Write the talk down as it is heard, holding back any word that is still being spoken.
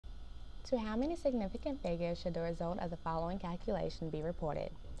To how many significant figures should the result of the following calculation be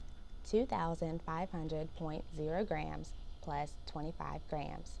reported? 2,500.0 grams plus 25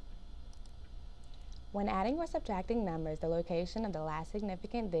 grams. When adding or subtracting numbers, the location of the last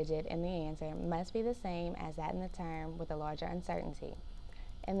significant digit in the answer must be the same as that in the term with a larger uncertainty.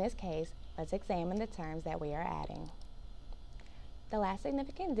 In this case, let's examine the terms that we are adding. The last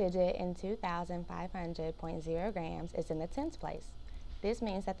significant digit in 2,500.0 grams is in the tens place. This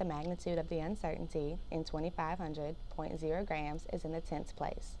means that the magnitude of the uncertainty in 2,500.0 grams is in the tenths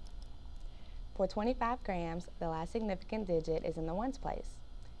place. For 25 grams, the last significant digit is in the ones place.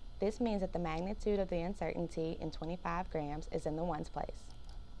 This means that the magnitude of the uncertainty in 25 grams is in the ones place.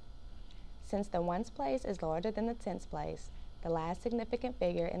 Since the ones place is larger than the tenths place, the last significant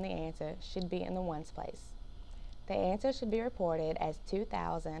figure in the answer should be in the ones place. The answer should be reported as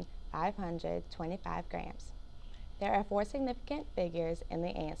 2,525 grams. There are 4 significant figures in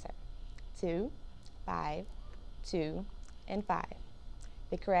the answer: 2, 5, 2, and 5.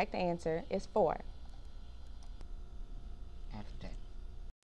 The correct answer is 4.